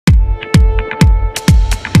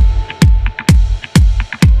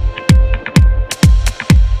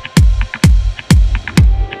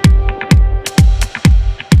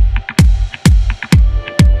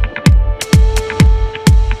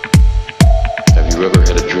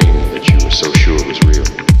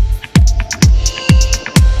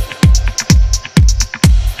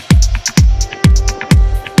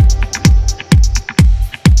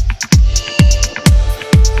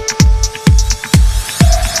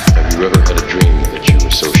you ever had a dream that you were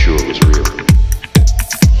so sure was real?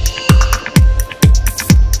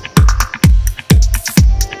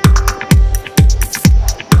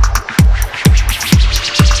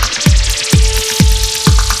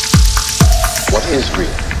 What is real?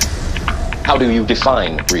 How do you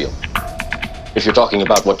define real? If you're talking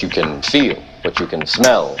about what you can feel, what you can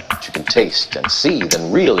smell, what you can taste and see,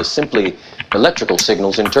 then real is simply electrical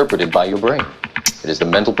signals interpreted by your brain. It is the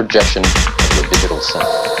mental projection of your digital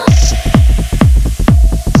self.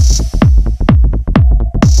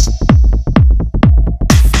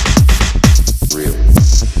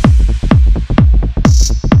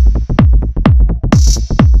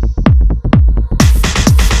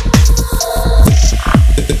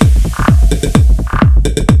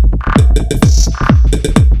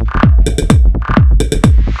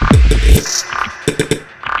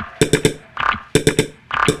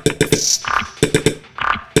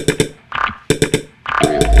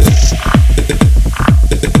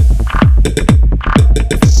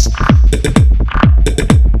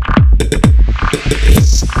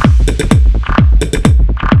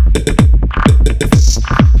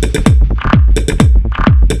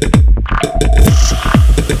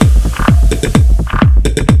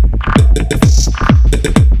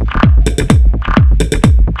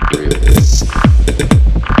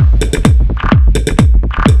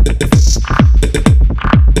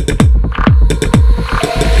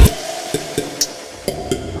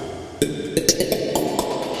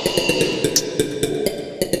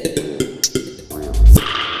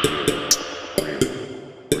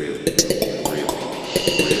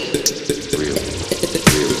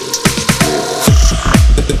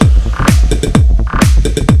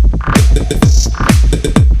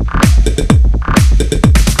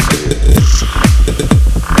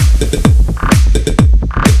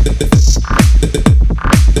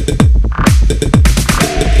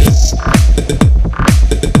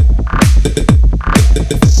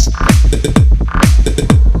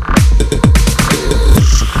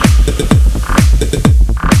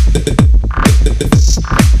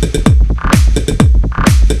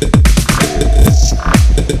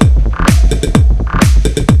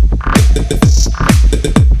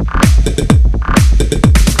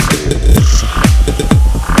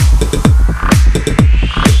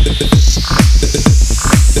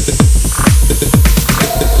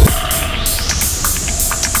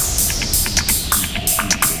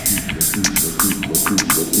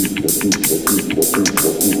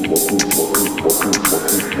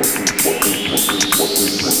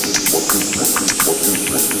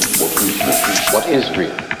 What is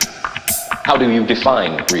real? How do you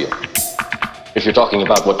define real? If you're talking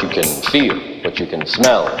about what you can feel, what you can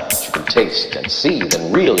smell, what you can taste and see,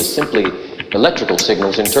 then real is simply electrical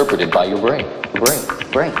signals interpreted by your brain.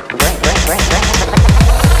 Brain.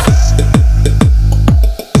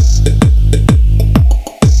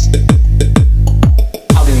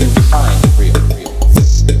 How do you define real?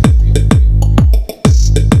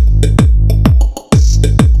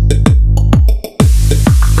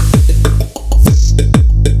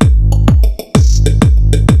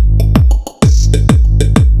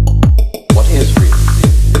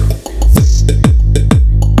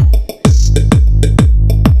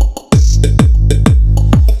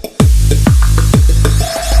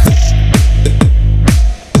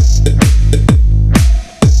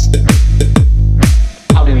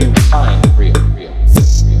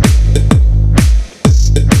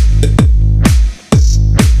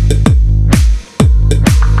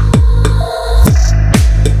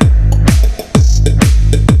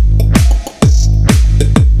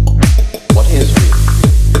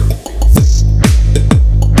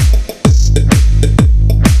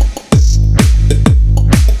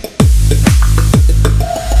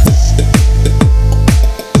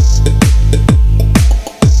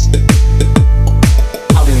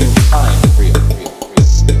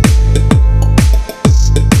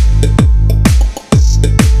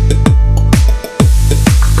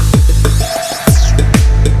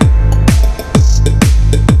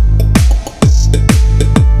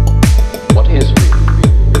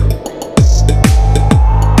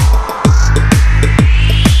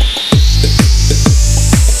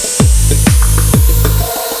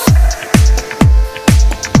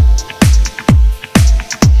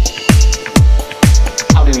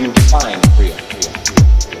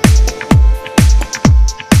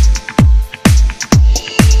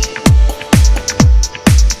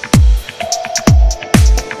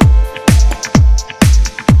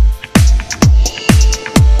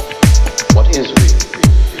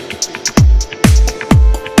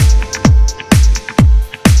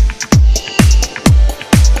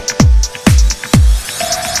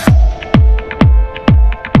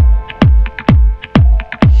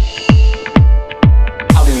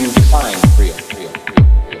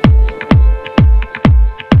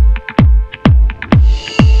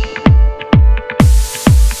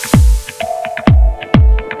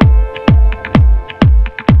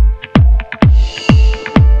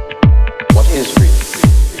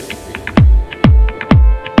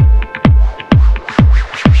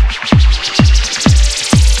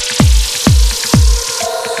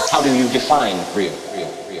 How do you define real?